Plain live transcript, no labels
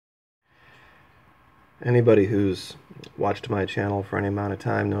Anybody who's watched my channel for any amount of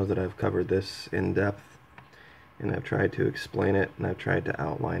time knows that I've covered this in depth, and I've tried to explain it, and I've tried to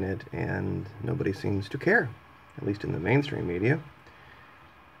outline it, and nobody seems to care, at least in the mainstream media.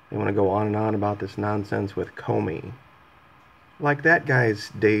 They want to go on and on about this nonsense with Comey. Like that guy's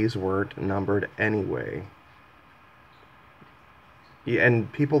days weren't numbered anyway. Yeah,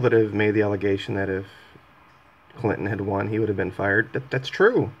 and people that have made the allegation that if Clinton had won, he would have been fired, that's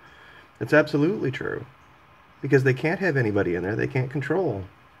true. It's absolutely true. Because they can't have anybody in there they can't control.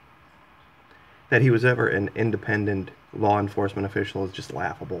 That he was ever an independent law enforcement official is just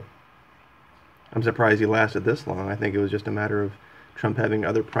laughable. I'm surprised he lasted this long. I think it was just a matter of Trump having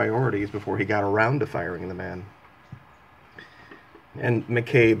other priorities before he got around to firing the man. And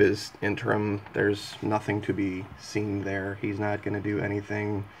McCabe is interim. There's nothing to be seen there. He's not going to do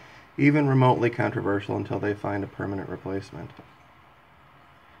anything even remotely controversial until they find a permanent replacement.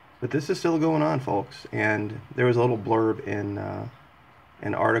 But this is still going on, folks. And there was a little blurb in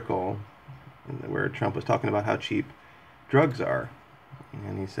an article where Trump was talking about how cheap drugs are.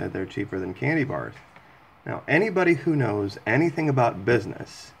 And he said they're cheaper than candy bars. Now, anybody who knows anything about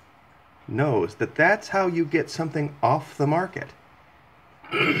business knows that that's how you get something off the market.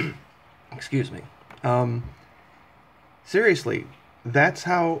 Excuse me. Seriously, that's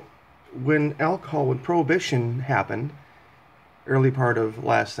how, when Prohibition happened, early part of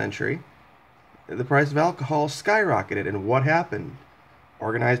last century, the price of alcohol skyrocketed. And what happened?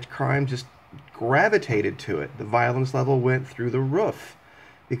 Organized crime just gravitated to it. The violence level went through the roof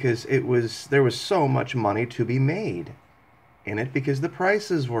because there was so much money to be made in it because the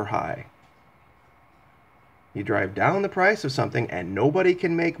prices were high. You drive down the price of something and nobody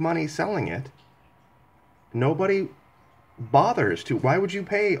can make money selling it. Nobody bothers to. Why would you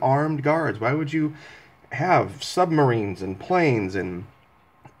pay armed guards? Why would you have submarines and planes and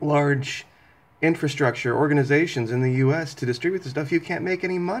large infrastructure organizations in the U.S. to distribute the stuff? You can't make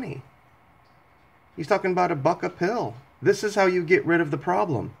any money. He's talking about $1 a pill. This is how you get rid of the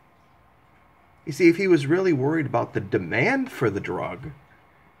problem. You see, if he was really worried about the demand for the drug,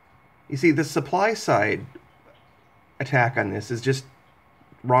 you see, the supply side attack on this is just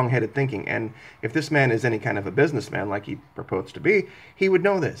wrong-headed thinking. And if this man is any kind of a businessman like he purports to be, he would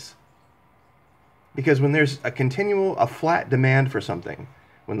know this. Because when there's a flat demand for something,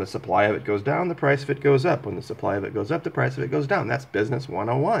 when the supply of it goes down, the price of it goes up. When the supply of it goes up, the price of it goes down. That's business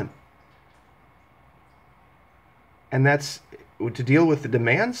 101. And that's, to deal with the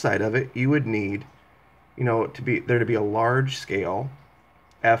demand side of it, you would need, to be a large-scale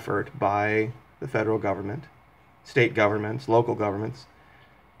effort by the federal government, state governments, local governments,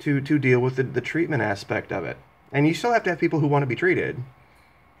 to deal with the treatment aspect of it. And you still have to have people who want to be treated.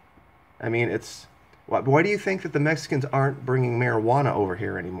 I mean, why do you think that the Mexicans aren't bringing marijuana over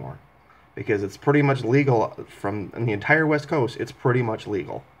here anymore? Because it's pretty much legal on the entire West Coast. It's pretty much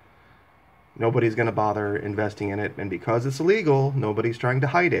legal. Nobody's going to bother investing in it. And because it's illegal, nobody's trying to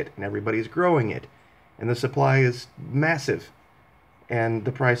hide it. And everybody's growing it. And the supply is massive. And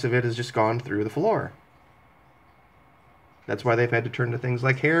the price of it has just gone through the floor. That's why they've had to turn to things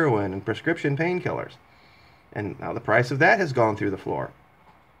like heroin and prescription painkillers. And now the price of that has gone through the floor.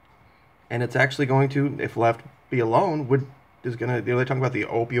 And it's actually going to, if left be alone, they're talking about the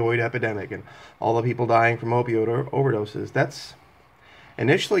opioid epidemic and all the people dying from opioid overdoses. That's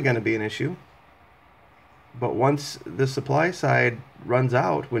initially going to be an issue. But once the supply side runs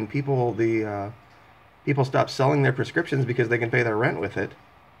out, when people stop selling their prescriptions because they can pay their rent with it,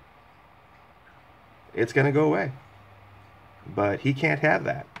 it's going to go away. But he can't have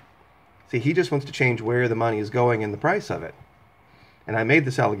that. See, he just wants to change where the money is going and the price of it. And I made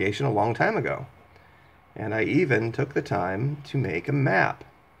this allegation a long time ago. And I even took the time to make a map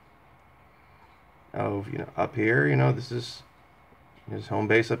of, up here, this is his home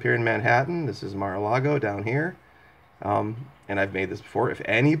base up here in Manhattan. This is Mar-a-Lago down here. And I've made this before. If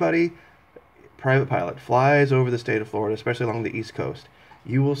anybody, private pilot, flies over the state of Florida, especially along the East Coast,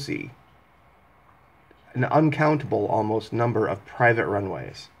 you will see an uncountable almost number of private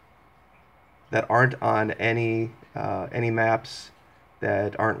runways that aren't on any maps,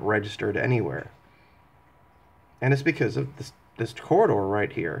 that aren't registered anywhere. And it's because of this corridor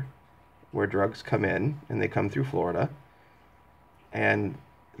right here where drugs come in, and they come through Florida. And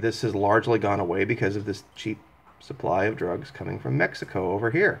this has largely gone away because of this cheap supply of drugs coming from Mexico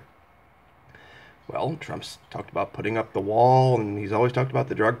over here. Well, Trump's talked about putting up the wall, and he's always talked about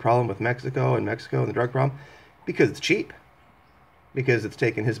the drug problem with Mexico and the drug problem because it's cheap. Because it's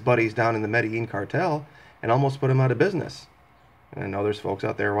taken his buddies down in the Medellin cartel and almost put him out of business. And I know there's folks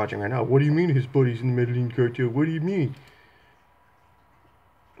out there watching right now. What do you mean his buddies in the Medellin cartel? What do you mean?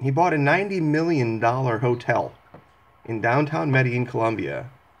 He bought a $90 million hotel in downtown Medellin, Colombia,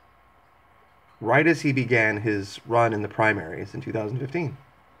 right as he began his run in the primaries in 2015.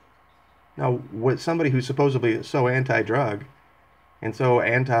 Now, with somebody who's supposedly so anti-drug and so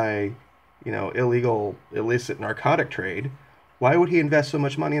anti, illegal, illicit narcotic trade, why would he invest so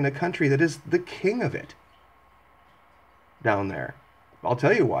much money in a country that is the king of it down there? I'll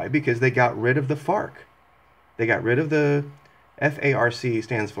tell you why. Because they got rid of the FARC. They got rid of the FARC,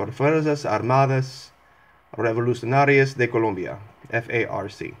 stands for Fuerzas Armadas Revolucionarias de Colombia,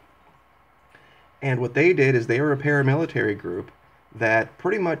 FARC. And what they did is they were a paramilitary group that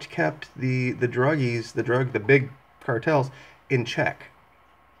pretty much kept the druggies, the big cartels, in check.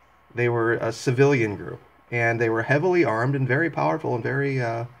 They were a civilian group, and they were heavily armed and very powerful and very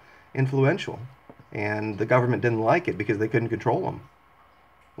influential. And the government didn't like it because they couldn't control them.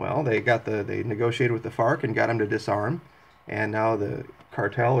 Well, they negotiated with the FARC and got them to disarm, and now the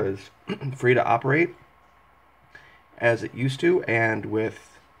cartel is free to operate as it used to. And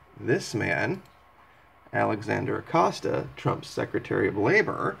with this man, Alexander Acosta, Trump's Secretary of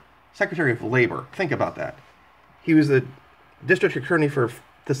Labor, think about that. He was the district attorney for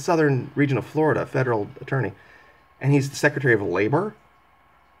the southern region of Florida, federal attorney, and he's the Secretary of Labor?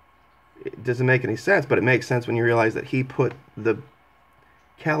 It doesn't make any sense, but it makes sense when you realize that he put the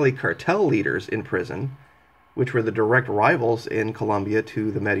Cali cartel leaders in prison, which were the direct rivals in Colombia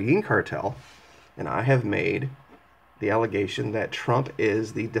to the Medellin cartel. And I have made the allegation that Trump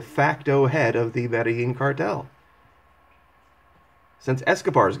is the de facto head of the Medellin cartel since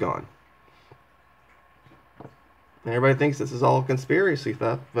Escobar's gone. And everybody thinks this is all conspiracy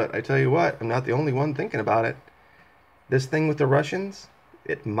stuff, but I tell you what, I'm not the only one thinking about it. This thing with the Russians,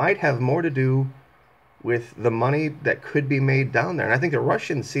 it might have more to do with the money that could be made down there. And I think the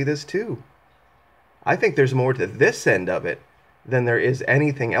Russians see this too. I think there's more to this end of it than there is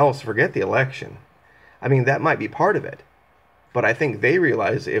anything else. Forget the election. I mean, that might be part of it. But I think they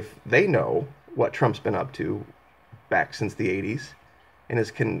realize, if they know what Trump's been up to back since the 80s and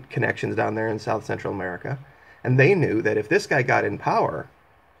his connections down there in South Central America, and they knew that if this guy got in power,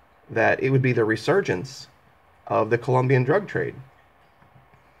 that it would be the resurgence of the Colombian drug trade.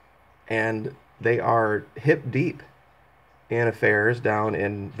 And they are hip deep in affairs down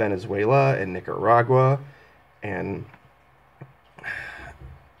in Venezuela and Nicaragua, and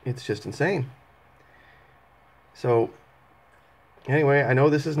it's just insane. So anyway, I know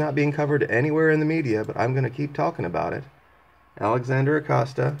this is not being covered anywhere in the media, but I'm going to keep talking about it. Alexander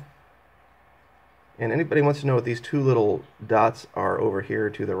Acosta. And anybody wants to know what these two little dots are over here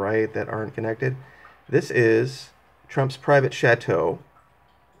to the right that aren't connected? This is Trump's private chateau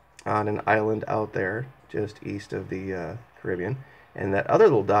on an island out there just east of the Caribbean. And that other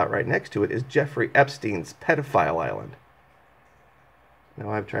little dot right next to it is Jeffrey Epstein's pedophile island. Now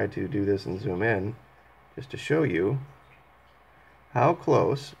I've tried to do this and zoom in just to show you how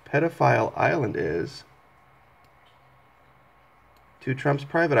close Pedophile Island is to Trump's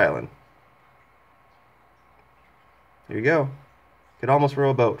private island. There you go. Could almost row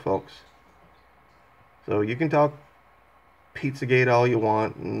a boat, folks. So you can talk Pizzagate all you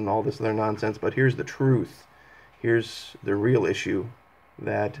want and all this other nonsense, but here's the truth. Here's the real issue,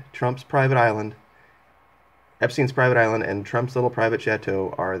 that Trump's private island, Epstein's private island, and Trump's little private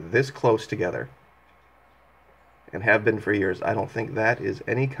chateau are this close together and have been for years. I don't think that is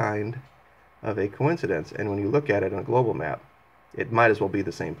any kind of a coincidence. And when you look at it on a global map, it might as well be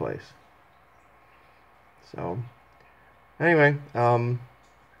the same place. So anyway,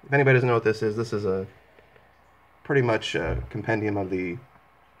 if anybody doesn't know what this is a pretty much a compendium of the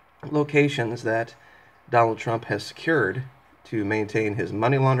locations that Donald Trump has secured to maintain his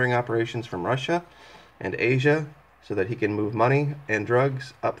money laundering operations from Russia and Asia, so that he can move money and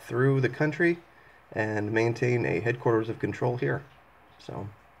drugs up through the country and maintain a headquarters of control here. So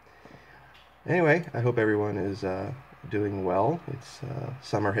anyway, I hope everyone is doing well. It's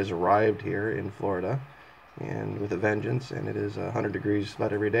summer has arrived here in Florida, and with a vengeance, and it is 100 degrees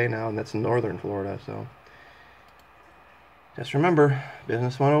about every day now, and that's in northern Florida. So just remember,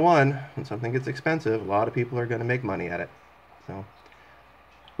 business 101, when something gets expensive, a lot of people are going to make money at it. So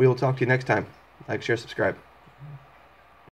we will talk to you next time. Like, share, subscribe.